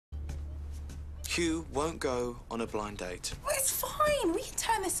Hugh won't go on a blind date. Well, it's fine. We can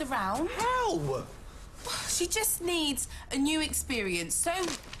turn this around. How? She just needs a new experience. So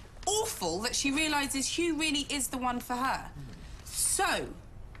awful that she realises Hugh really is the one for her. So,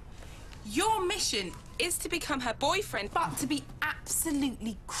 your mission is to become her boyfriend, but to be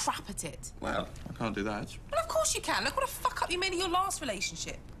absolutely crap at it. Well, I can't do that. Well, of course you can. Look what a fuck-up you made in your last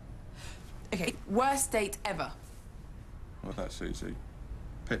relationship. OK, worst date ever. Well, that's easy.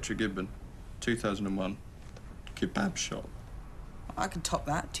 Petra Gibbon, 2001, kebab shop. I can top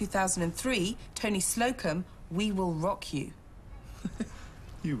that. 2003, Tony Slocum, We Will Rock You.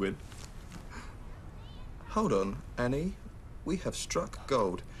 You win. Hold on, Annie. We have struck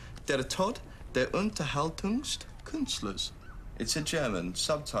gold. Der Tod der Unterhaltungst Künstlers. It's a German,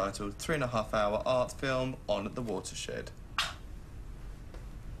 subtitled 3.5-hour art film on the watershed.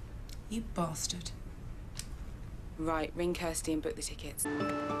 You bastard. Right, ring Kirsty and book the tickets.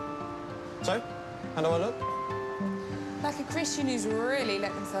 So, how do I look? Like a Christian who's really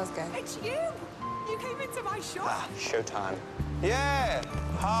let themselves go. It's you! You came into my shop. Ah, showtime. Yeah,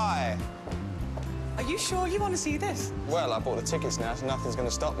 hi. Are you sure you want to see this? Well, I bought the tickets now, so nothing's going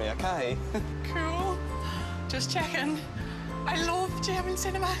to stop me, OK? Cool. Just checking. I love German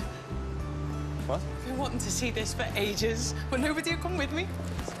cinema. What? I've been wanting to see this for ages, but nobody will come with me.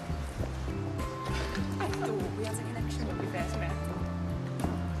 I thought we had a connection when we first met.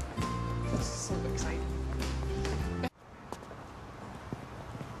 This is so exciting.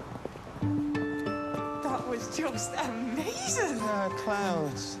 That was just amazing.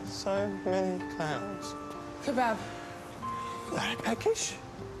 Clowns. So many clowns. Kebab. Very peckish.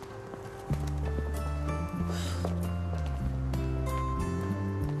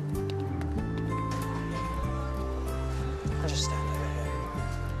 I'll just stand over here.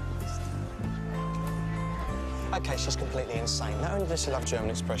 OK, she's completely insane. Not only does she love German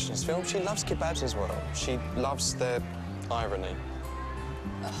expressionist films, she loves kebabs as well. She loves their irony.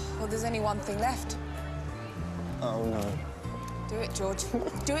 Well, there's only one thing left. Oh, no. Do it, George.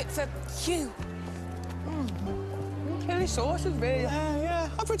 Do it for Hugh. Chili sauce is really... Yeah.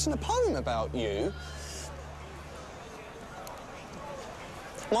 I've written a poem about you.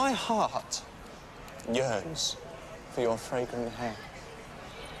 My heart yearns for your fragrant hair.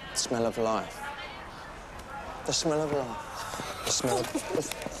 The smell of life. The smell of life. The smell of...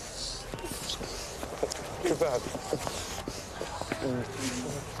 Kebab.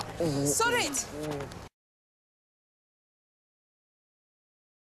 Sod it!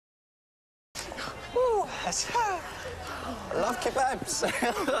 Ooh, I love kebabs.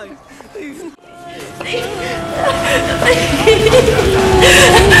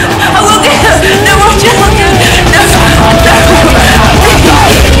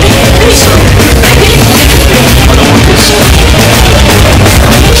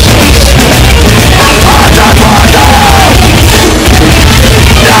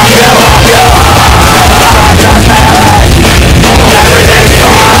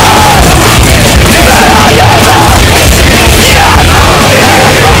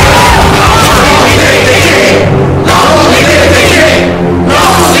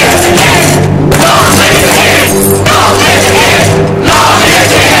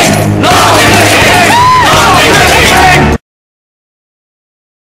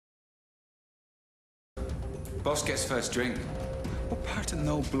 Boss gets first drink. What part of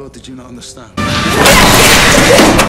no blood did you not understand?